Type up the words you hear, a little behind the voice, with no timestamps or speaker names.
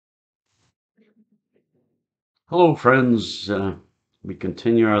Hello, friends. We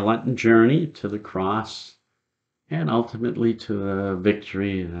continue our Lenten journey to the cross and ultimately to the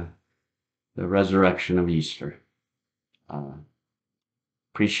victory, the resurrection of Easter. Uh,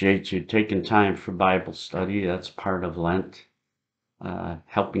 Appreciate you taking time for Bible study. That's part of Lent,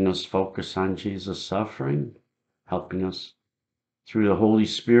 helping us focus on Jesus' suffering, helping us through the Holy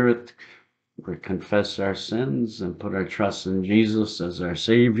Spirit confess our sins and put our trust in Jesus as our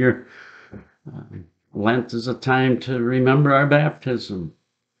Savior. Uh, Lent is a time to remember our baptism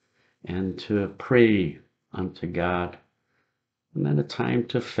and to pray unto God. And then a time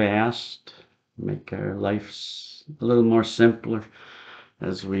to fast, make our lives a little more simpler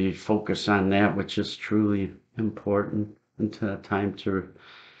as we focus on that which is truly important, and a time to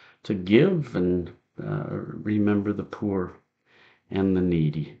give and remember the poor and the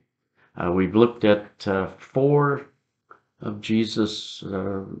needy. We've looked at four of Jesus'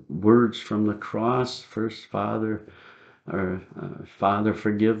 words from the cross. First, Father,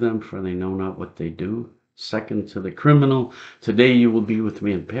 forgive them, for they know not what they do. Second, to the criminal, today you will be with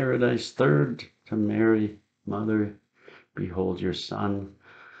me in paradise. Third, to Mary, Mother, behold your son.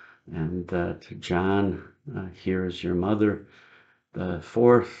 And to John, here is your mother. The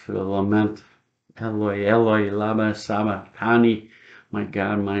fourth, the lament, Eloi, Eloi, lama sabachthani, my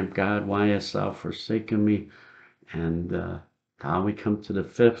God, why hast thou forsaken me? And now we come to the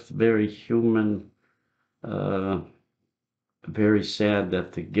fifth, very human, very sad,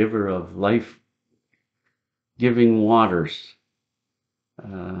 that the giver of life-giving waters,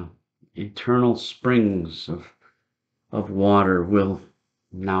 eternal springs of water, will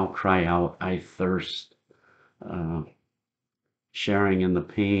now cry out, I thirst, sharing in the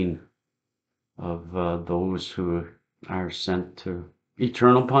pain of those who are sent to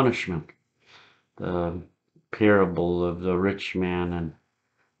eternal punishment. The parable of the rich man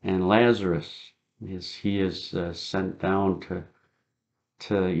and Lazarus, he is sent down to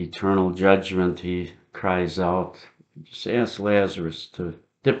eternal judgment. He cries out, just ask Lazarus to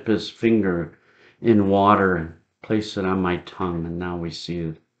dip his finger in water and place it on my tongue. And now we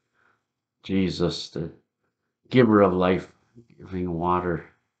see Jesus, the giver of life-giving water,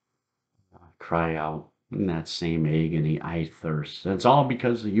 cry out in that same agony, I thirst. It's all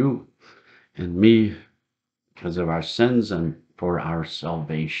because of you and me, because of our sins and for our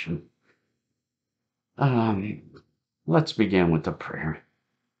salvation. Let's begin with the prayer.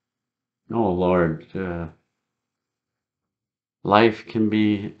 Oh Lord, life can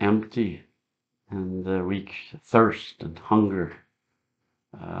be empty, and we thirst and hunger.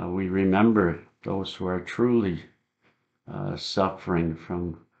 We remember those who are truly suffering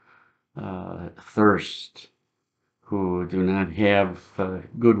from thirst, who do not have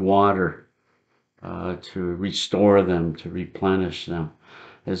good water to restore them, to replenish them.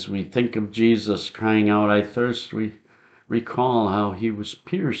 As we think of Jesus crying out, I thirst, we recall how he was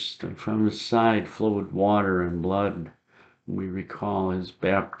pierced and from his side flowed water and blood. We recall his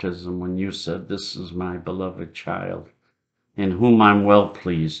baptism when you said, this is my beloved child, in whom I'm well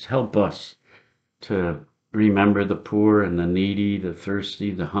pleased. Help us to remember the poor and the needy, the thirsty,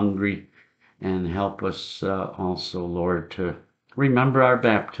 the hungry, and help us also, Lord, to remember our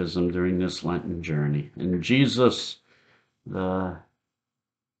baptism during this Lenten journey. In Jesus, the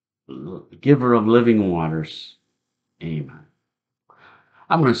giver of living waters, amen.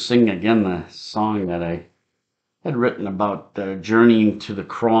 I'm going to sing again the song that I had written about journeying to the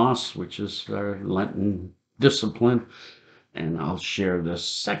cross, which is our Lenten discipline. And I'll share the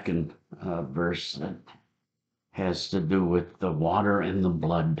second verse that has to do with the water and the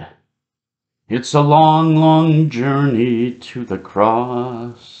blood. It's a long, long journey to the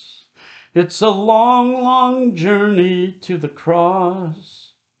cross. It's a long, long journey to the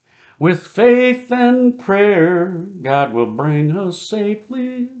cross. With faith and prayer, God will bring us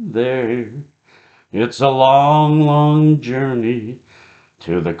safely there. It's a long, long journey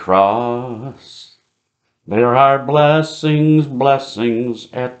to the cross. There are blessings, blessings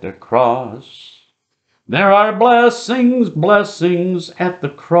at the cross. There are blessings, blessings at the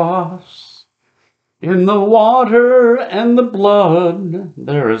cross. In the water and the blood,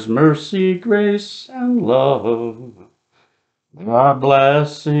 there is mercy, grace, and love. There are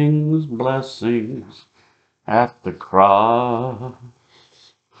blessings, blessings at the cross.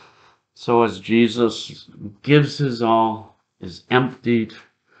 So as Jesus gives his all, is emptied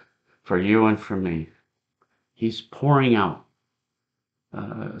for you and for me, he's pouring out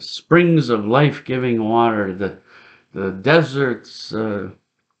springs of life-giving water. The deserts are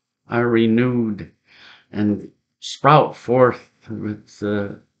renewed and sprout forth with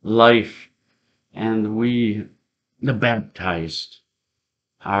life, and we, the baptized,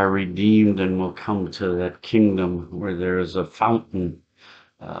 are redeemed and will come to that kingdom where there is a fountain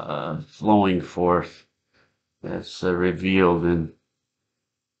flowing forth that's revealed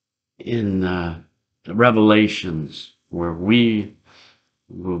in Revelations, where we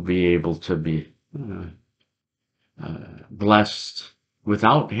will be able to be blessed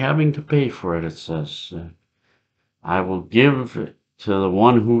without having to pay for it. It says, I will give to the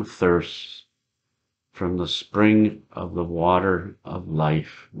one who thirsts from the spring of the water of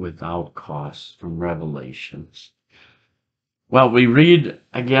life without cost, from Revelations. Well, we read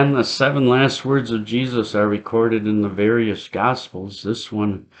again, the 7 last words of Jesus are recorded in the various Gospels. This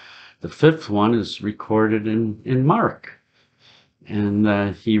one, the 5th one, is recorded in Mark.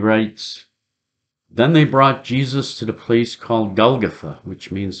 And he writes, Then they brought Jesus to the place called Golgotha,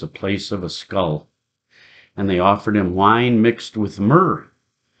 which means the place of a skull. And they offered him wine mixed with myrrh,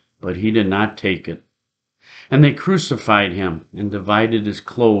 but he did not take it. And they crucified him and divided his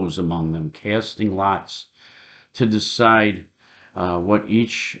clothes among them, casting lots to decide what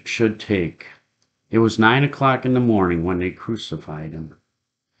each should take. It was 9 o'clock in the morning when they crucified him.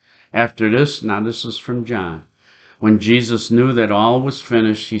 After this, now this is from John, when Jesus knew that all was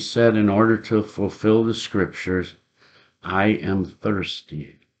finished, he said, in order to fulfill the scriptures, I am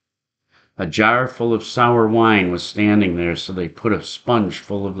thirsty. A jar full of sour wine was standing there, so they put a sponge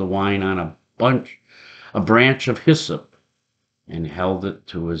full of the wine on a branch of hyssop, and held it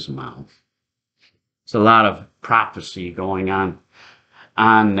to his mouth. It's a lot of prophecy going on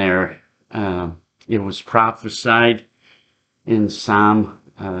there. It was prophesied in Psalm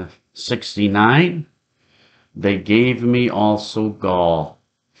 69. They gave me also gall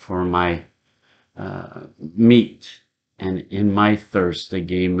for my meat, and in my thirst they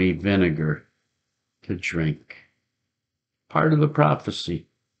gave me vinegar to drink. Part of the prophecy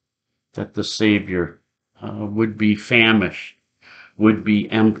that the Savior would be famished, would be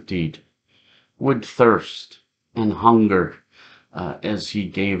emptied, would thirst and hunger as he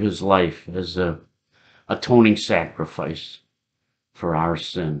gave his life as a atoning sacrifice for our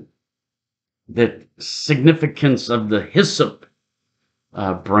sin. The significance of the hyssop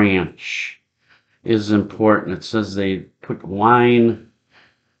branch is important. It says they put wine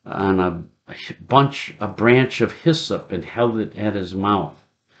on a branch of hyssop and held it at his mouth.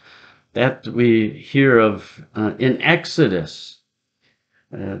 That we hear of in Exodus.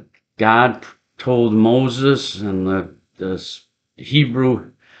 God told Moses and the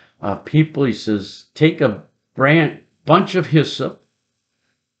Hebrew people, he says, take a bunch of hyssop,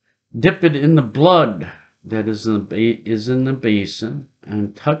 dip it in the blood that is in the basin,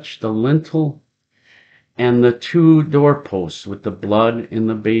 and touch the lintel and the 2 doorposts with the blood in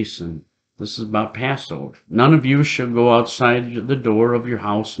the basin. This is about Passover. None of you shall go outside the door of your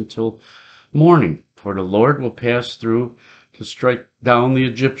house until morning, for the Lord will pass through to strike down the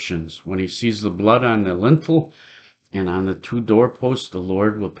Egyptians. When he sees the blood on the lintel and on the 2 doorposts, the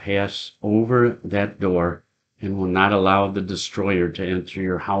Lord will pass over that door and will not allow the destroyer to enter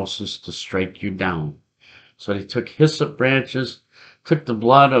your houses to strike you down. So they took hyssop branches, took the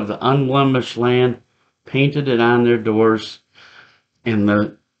blood of the unblemished lamb, painted it on their doors, and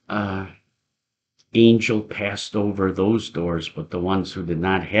the angel passed over those doors. But the ones who did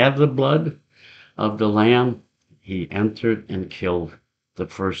not have the blood of the lamb, he entered and killed the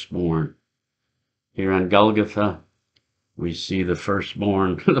firstborn. Here on Golgotha, we see the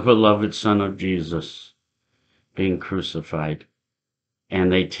firstborn, the beloved Son of Jesus, being crucified.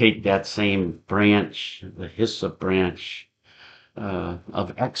 And they take that same branch, the hyssop branch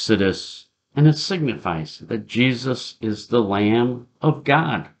of Exodus, and it signifies that Jesus is the Lamb of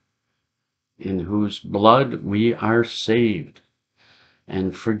God, in whose blood we are saved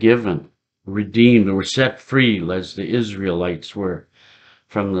and forgiven, redeemed, or set free, as the Israelites were,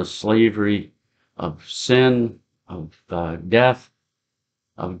 from the slavery of sin, of death,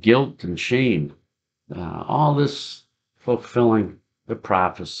 of guilt and shame. All this fulfilling the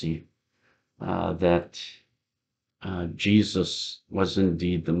prophecy that Jesus was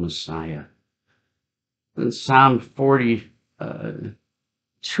indeed the Messiah. In Psalm 42,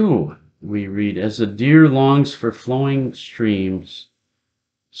 we read, As a deer longs for flowing streams,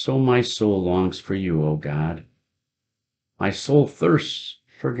 so my soul longs for you, O God. My soul thirsts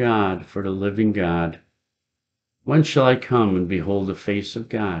for God, for the living God. When shall I come and behold the face of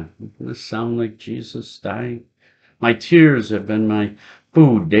God? Doesn't this sound like Jesus dying? My tears have been my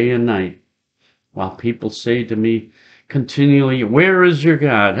food day and night, while people say to me continually, where is your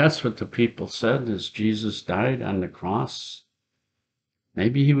God? That's what the people said as Jesus died on the cross.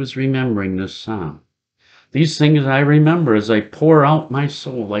 Maybe he was remembering this psalm. These things I remember as I pour out my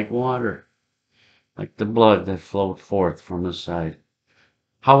soul like water, like the blood that flowed forth from his side.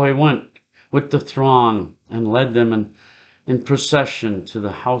 how I went with the throng and led them in procession to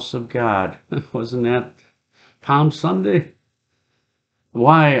the house of God. Wasn't that Palm Sunday?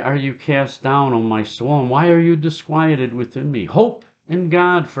 Why are you cast down, O my soul, and why are you disquieted within me? Hope in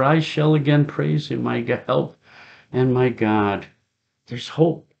God, for I shall again praise him, my help and my God. There's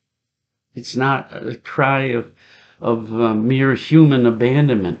hope. It's not a cry of mere human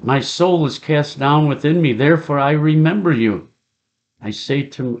abandonment. My soul is cast down within me, therefore I remember you. I say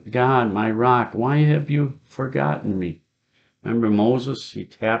to God, my rock, why have you forgotten me? Remember Moses? He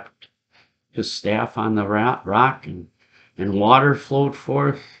tapped his staff on the rock and water flowed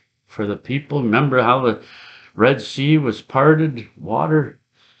forth for the people. Remember how the Red Sea was parted? Water.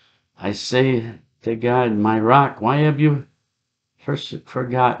 I say to God, my rock, why have you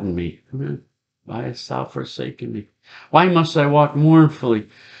forgotten me? Why hast thou forsaken me? Why must I walk mournfully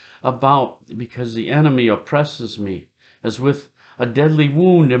about? Because the enemy oppresses me. As with a deadly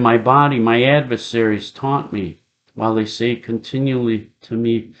wound in my body, my adversaries taunt me, while they say continually to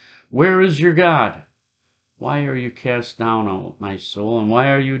me, where is your God? Why are you cast down, O my soul, and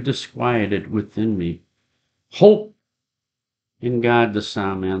why are you disquieted within me? Hope in God, the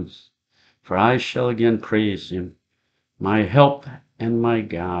psalm ends, for I shall again praise him, my help and my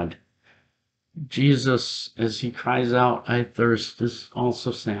God. Jesus, as he cries out, I thirst, is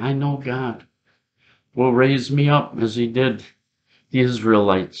also saying, I know God will raise me up as he did the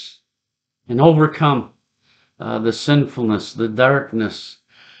Israelites and overcome the sinfulness, the darkness,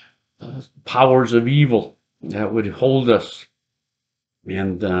 powers of evil that would hold us.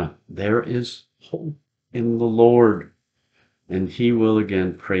 And there is hope in the Lord, and he will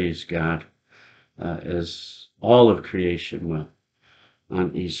again praise God as all of creation will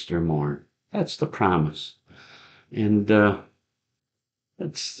on Easter morn. That's the promise. And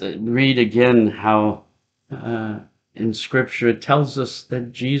let's read again how in Scripture it tells us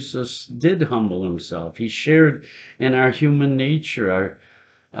that Jesus did humble himself. He shared in our human nature.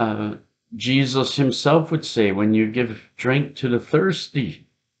 Jesus himself would say, when you give drink to the thirsty,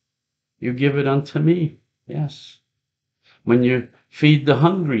 you give it unto me. Yes. When you feed the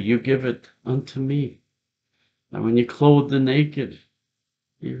hungry, you give it unto me. And when you clothe the naked,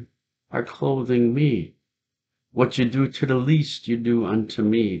 you are clothing me. What you do to the least, you do unto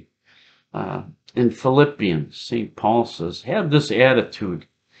me. In Philippians, St. Paul says, have this attitude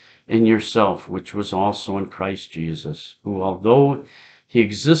in yourself, which was also in Christ Jesus, who, although he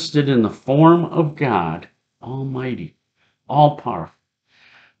existed in the form of God, Almighty, all-powerful,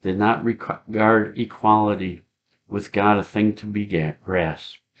 did not regard equality with God a thing to be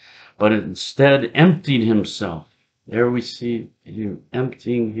grasped, but instead emptied himself. There we see him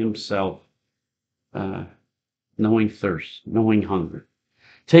emptying himself, knowing thirst, knowing hunger,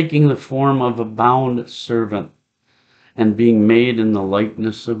 taking the form of a bound servant, and being made in the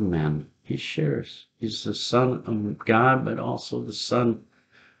likeness of men. He shares. He's the Son of God, but also the Son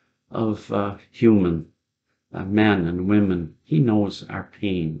of human men and women. He knows our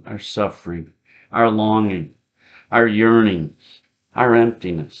pain, our suffering, our longing, our yearning, our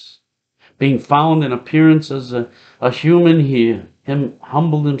emptiness. Being found in appearance as a human, he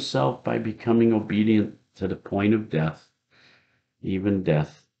humbled himself by becoming obedient to the point of death, even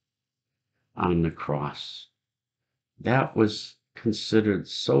death on the cross. That was considered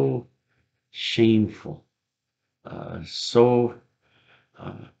so shameful, so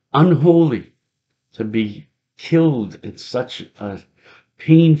unholy to be killed in such a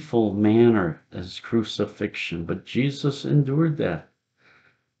painful manner as crucifixion. But Jesus endured that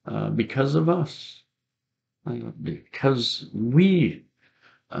because of us, because we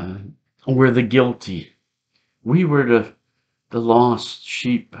were the guilty. We were the lost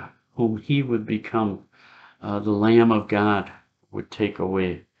sheep whom he would become. The Lamb of God would take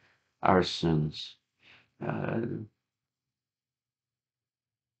away our sins.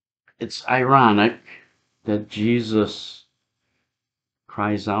 It's ironic that Jesus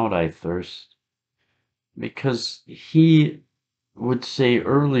cries out, I thirst, because he would say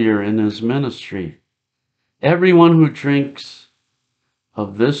earlier in his ministry, everyone who drinks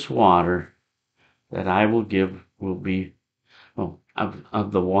of this water that I will give will be,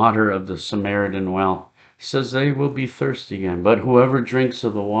 of the water of the Samaritan well. He says they will be thirsty again, but whoever drinks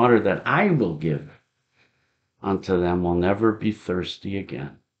of the water that I will give unto them will never be thirsty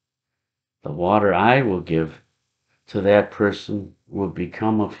again. The water I will give to that person will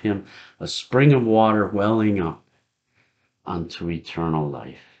become of him a spring of water welling up unto eternal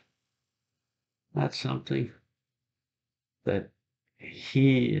life. That's something that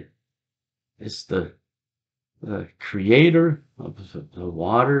he is the creator of the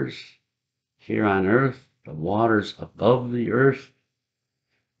waters here on earth, the waters above the earth,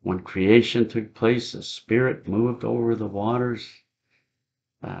 When creation took place, the Spirit moved over the waters.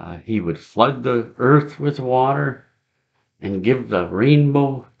 He would flood the earth with water and give the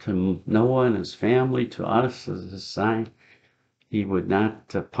rainbow to Noah and his family, to us as a sign. He would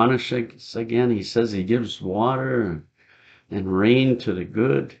not punish us again. He says he gives water and rain to the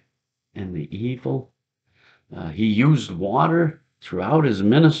good and the evil. He used water throughout his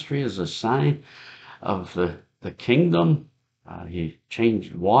ministry as a sign of the kingdom. He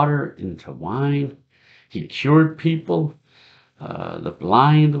changed water into wine. He cured people, the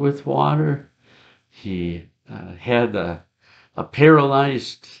blind with water. He had a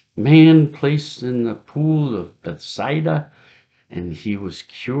paralyzed man placed in the pool of Bethsaida, and he was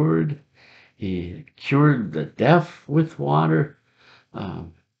cured. He cured the deaf with water.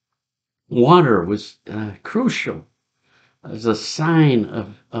 Water was crucial as a sign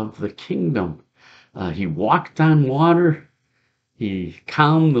of the kingdom. He walked on water. He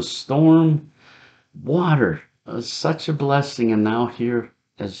calmed the storm. Water is such a blessing. And now here,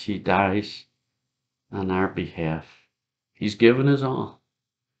 as he dies on our behalf, he's given his all.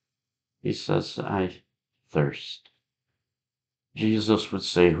 He says, I thirst. Jesus would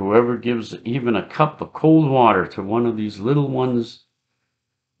say, whoever gives even a cup of cold water to one of these little ones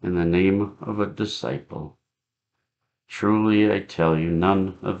in the name of a disciple, truly I tell you,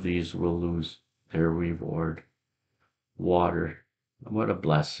 none of these will lose their reward. Water, what a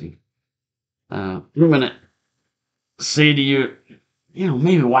blessing. I'm going to say to you,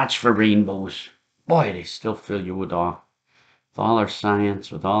 maybe watch for rainbows. Boy, they still fill you with awe. With all our science,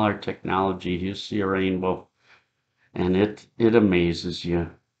 with all our technology, you see a rainbow, and it amazes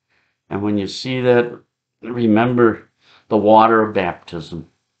you. And when you see that, remember the water of baptism.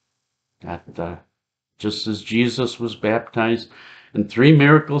 That just as Jesus was baptized, and 3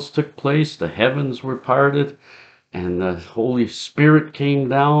 miracles took place, the heavens were parted, and the Holy Spirit came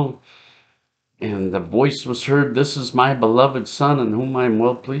down, and the voice was heard, this is my beloved Son in whom I am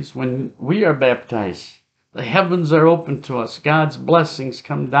well pleased. When we are baptized, the heavens are open to us. God's blessings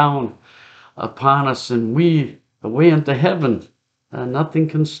come down upon us, and the way into heaven, nothing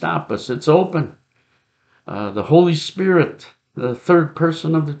can stop us. It's open. The Holy Spirit, the third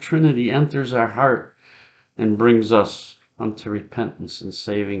person of the Trinity, enters our heart and brings us unto repentance and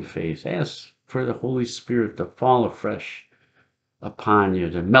saving faith. Ask for the Holy Spirit to fall afresh upon you,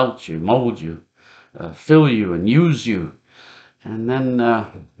 to melt you, mold you, fill you, and use you. And then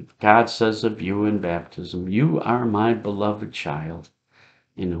God says of you in baptism, you are my beloved child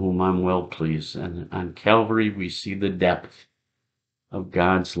in whom I'm well pleased. And on Calvary, we see the depth of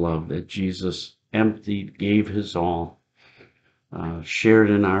God's love, that Jesus emptied, gave his all, shared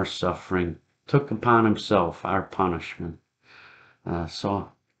in our suffering, took upon himself our punishment. So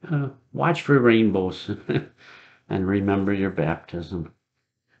watch for rainbows and remember your baptism.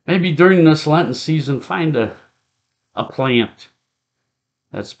 Maybe during this Lenten season, find a plant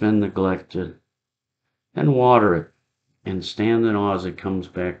that's been neglected and water it and stand in awe as it comes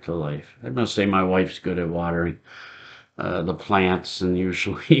back to life. I must say my wife's good at watering the plants, and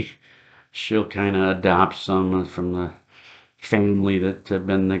usually she'll kind of adopt some from the family that have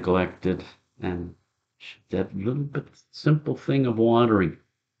been neglected, and that little bit simple thing of watering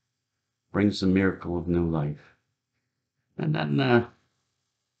brings the miracle of new life. And then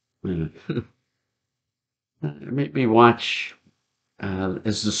maybe watch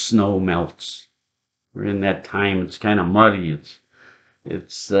as the snow melts. We're in that time, it's kind of muddy,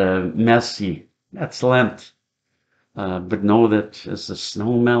 it's messy. That's Lent. But know that as the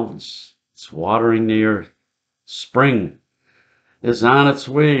snow melts, it's watering the earth. Spring is on its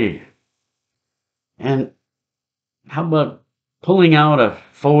way. And how about pulling out a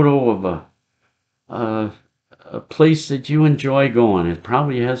photo of a place that you enjoy going? It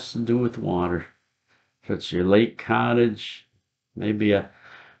probably has to do with water. If it's your lake cottage, maybe a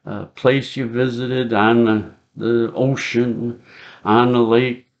place you visited on the ocean, on the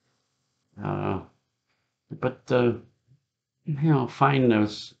lake. But find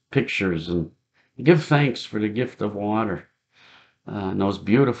those pictures and give thanks for the gift of water in those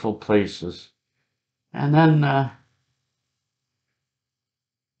beautiful places. And then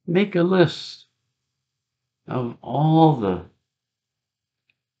make a list of all the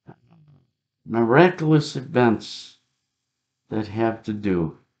miraculous events that have to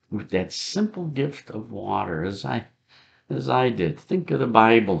do with that simple gift of water, as I did. Think of the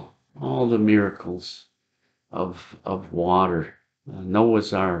Bible, all the miracles of water,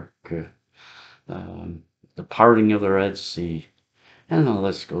 Noah's Ark, the parting of the Red Sea, and the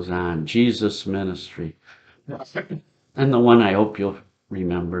list goes on. Jesus' ministry, and the one I hope you'll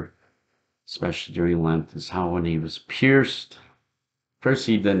remember, especially during Lent, is how when he was pierced First,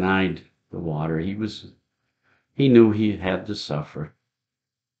 he denied the water. He knew he had to suffer,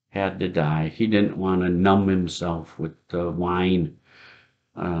 had to die. He didn't want to numb himself with the wine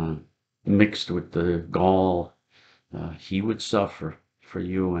uh, mixed with the gall. He would suffer for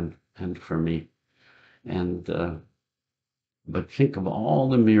you and for me. And but think of all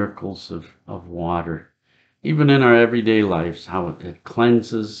the miracles of water, even in our everyday lives, how it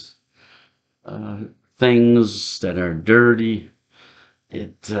cleanses uh, things that are dirty.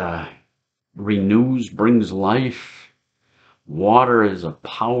 It renews, brings life. Water is a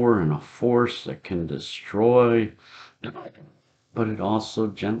power and a force that can destroy, but it also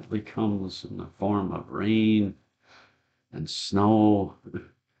gently comes in the form of rain and snow,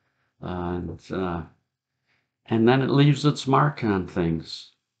 and and then it leaves its mark on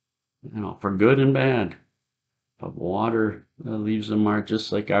things, for good and bad. But water leaves a mark,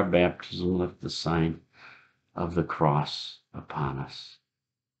 just like our baptism left the sign of the cross upon us.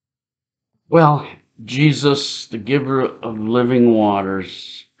 Well, Jesus, the giver of living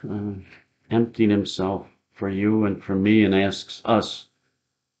waters, emptied himself for you and for me and asks us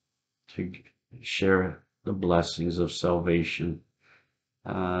to share the blessings of salvation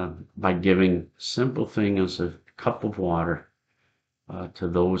by giving simple thing as a cup of water to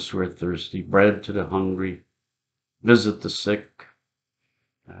those who are thirsty, bread to the hungry, visit the sick,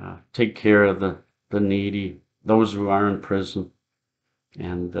 take care of the needy, those who are in prison,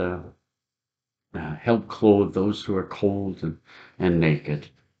 and help clothe those who are cold and naked.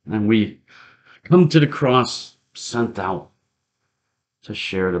 And we come to the cross sent out to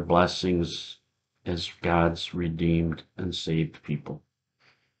share the blessings as God's redeemed and saved people.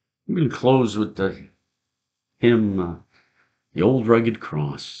 We can close with the hymn, The Old Rugged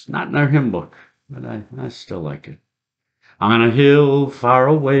Cross. Not in our hymn book, but I still like it. On a hill far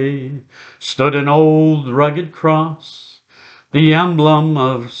away stood an old rugged cross, the emblem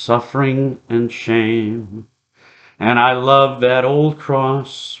of suffering and shame. And I love that old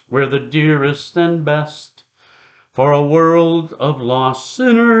cross where the dearest and best for a world of lost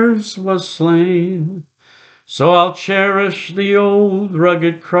sinners was slain. So I'll cherish the old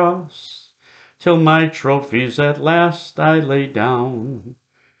rugged cross till my trophies at last I lay down.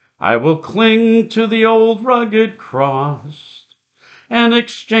 I will cling to the old rugged cross and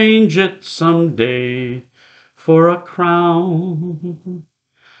exchange it someday for a crown.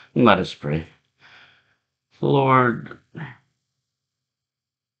 Let us pray. Lord,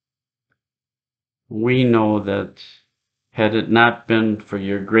 we know that had it not been for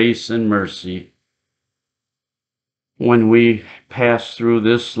your grace and mercy, when we pass through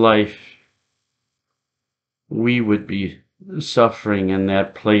this life, we would be suffering in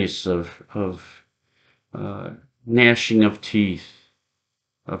that place of gnashing of teeth,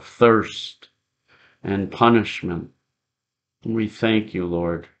 of thirst and punishment. We thank you,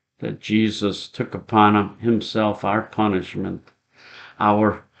 Lord, that Jesus took upon himself our punishment,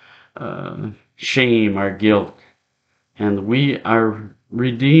 our shame, our guilt, and we are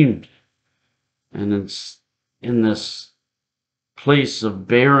redeemed. And it's in this place of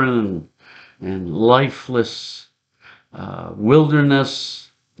barren and lifeless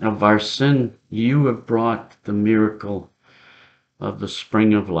wilderness of our sin, you have brought the miracle of the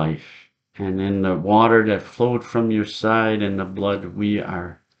spring of life. And in the water that flowed from your side and the blood, we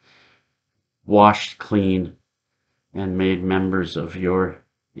are washed clean and made members of your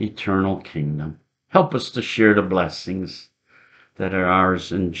eternal kingdom. Help us to share the blessings that are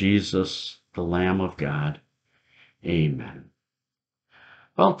ours in Jesus, the Lamb of God. Amen.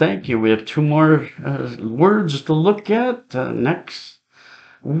 Well, thank you. We have two more words to look at next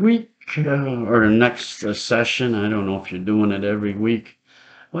week or next session. I don't know if you're doing it every week.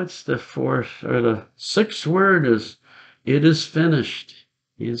 What's the fourth or the sixth word is, it is finished.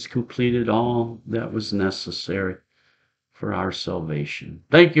 He has completed all that was necessary for our salvation.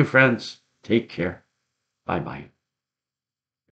 Thank you, friends. Take care. Bye-bye.